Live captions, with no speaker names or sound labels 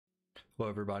Hello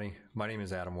everybody, my name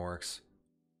is Adam Warrix.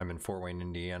 I'm in Fort Wayne,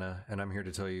 Indiana, and I'm here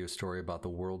to tell you a story about the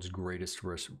world's greatest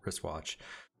wristwatch.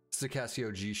 It's the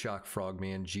Casio G-Shock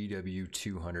Frogman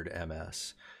GW200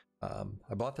 MS. I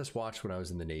bought this watch when I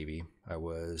was in the Navy. I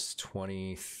was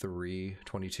 23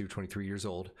 years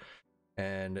old,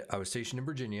 and I was stationed in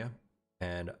Virginia,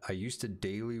 and I used to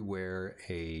daily wear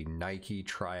a Nike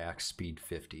Triax Speed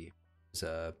 50. It's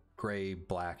a gray,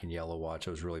 black, and yellow watch.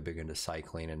 I was really big into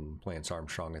cycling and Lance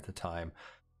Armstrong at the time.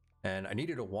 And I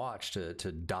needed a watch to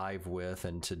dive with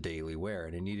and to daily wear.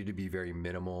 And it needed to be very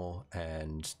minimal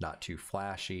and not too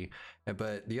flashy.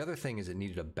 But the other thing is it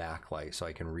needed a backlight so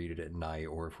I can read it at night,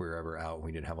 or if we were ever out and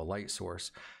we didn't have a light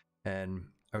source. And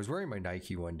I was wearing my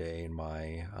Nike one day, and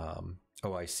my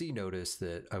OIC noticed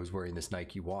that I was wearing this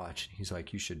Nike watch. He's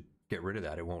like, "You should get rid of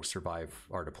that. It won't survive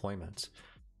our deployments."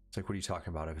 It's like, "What are you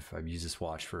talking about? I've used this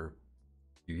watch for a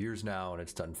few years now and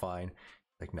it's done fine."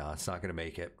 Like, "No, it's not going to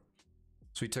make it."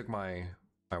 So he took my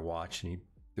watch and he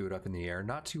threw it up in the air,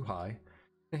 not too high,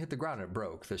 and hit the ground and it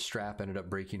broke. The strap ended up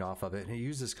breaking off of it, and he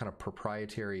used this kind of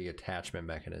proprietary attachment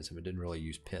mechanism. It didn't really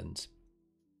use pins,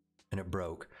 and it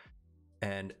broke.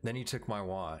 And then he took my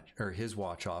watch, or his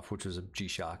watch, off, which was a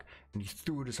G-Shock, and he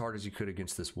threw it as hard as he could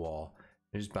against this wall.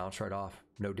 It just bounced right off.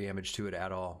 No damage to it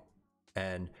at all.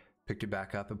 And picked it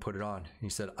back up and put it on. He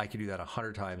said, "I could do that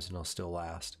 100 times and it'll still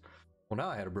last." Well, now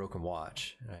I had a broken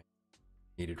watch and I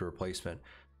needed a replacement.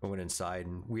 I went inside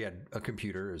and we had a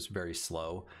computer. It was very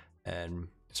slow, and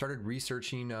started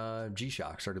researching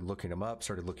G-Shock, started looking them up,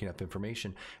 started looking up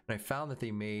information, and I found that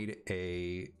they made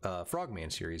a Frogman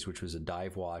series, which was a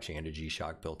dive watch and a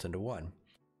G-Shock built into one.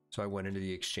 So I went into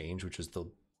the exchange, which was the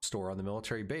store on the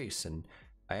military base, and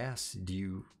I asked, do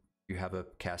you have a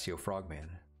Casio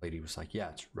Frogman? Lady was like,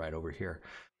 "Yeah, it's right over here."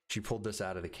 She pulled this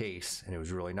out of the case and it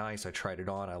was really nice. I tried it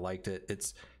on. I liked it.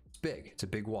 It's big. It's a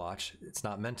big watch. It's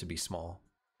not meant to be small.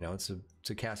 You know, it's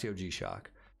a Casio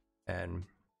G-Shock. And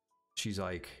she's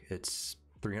like, "It's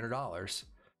 $300.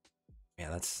 Yeah,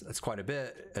 that's quite a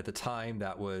bit. At the time,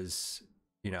 that was,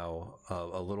 you know,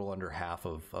 a little under half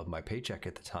of my paycheck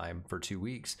at the time for 2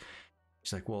 weeks.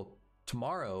 She's like, "Well,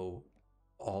 tomorrow,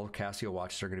 all Casio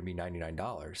watches are going to be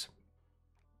 $99.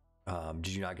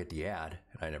 Did you not get the ad?"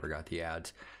 And I never got the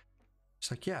ads.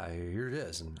 She's like, "Yeah, here it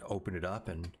is," and opened it up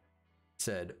and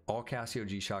said, "All Casio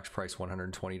G-Shocks priced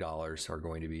 $120 are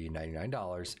going to be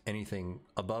 $99. Anything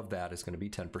above that is going to be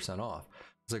 10% off."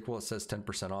 It's like, "Well, it says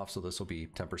 10% off, so this will be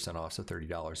 10% off, so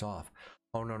 $30 off."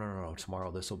 "Oh, no.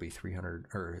 Tomorrow this will be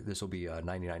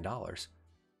 $99.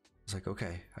 It's like,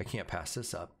 "Okay, I can't pass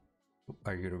this up.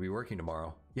 Are you going to be working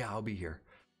tomorrow?" "Yeah, I'll be here."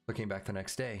 I came back the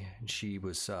next day and she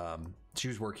was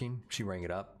working. She rang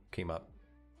it up, came up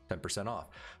 10% off.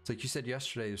 It's like, "You said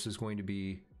yesterday this was going to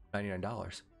be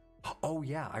 $99. "Oh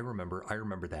yeah, I remember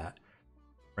that."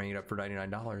 Rang it up for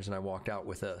 $99 and I walked out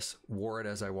with this. Wore it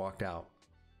as I walked out.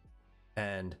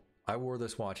 And I wore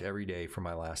this watch every day for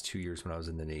my last 2 years when I was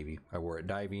in the Navy. I wore it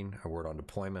diving, I wore it on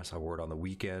deployments, I wore it on the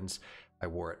weekends, I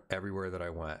wore it everywhere that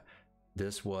I went.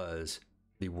 This was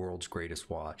the world's greatest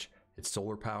watch. It's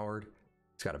solar powered.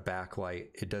 It's got a backlight.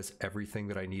 It does everything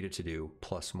that I need it to do,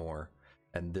 plus more.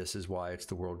 And this is why it's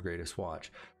the world's greatest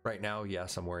watch. Right now,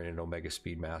 yes, I'm wearing an Omega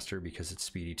Speedmaster because it's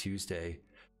Speedy Tuesday,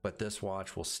 but this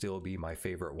watch will still be my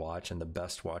favorite watch and the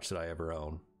best watch that I ever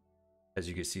own. As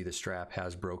you can see, the strap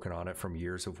has broken on it from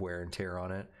years of wear and tear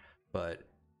on it, but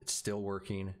it's still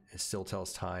working. It still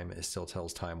tells time. It still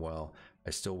tells time well. I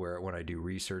still wear it when I do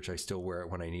research. I still wear it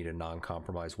when I need a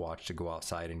non-compromised watch to go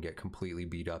outside and get completely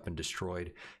beat up and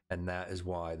destroyed. And that is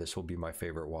why this will be my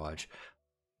favorite watch.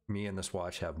 Me and this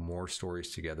watch have more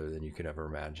stories together than you could ever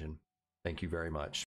imagine. Thank you very much.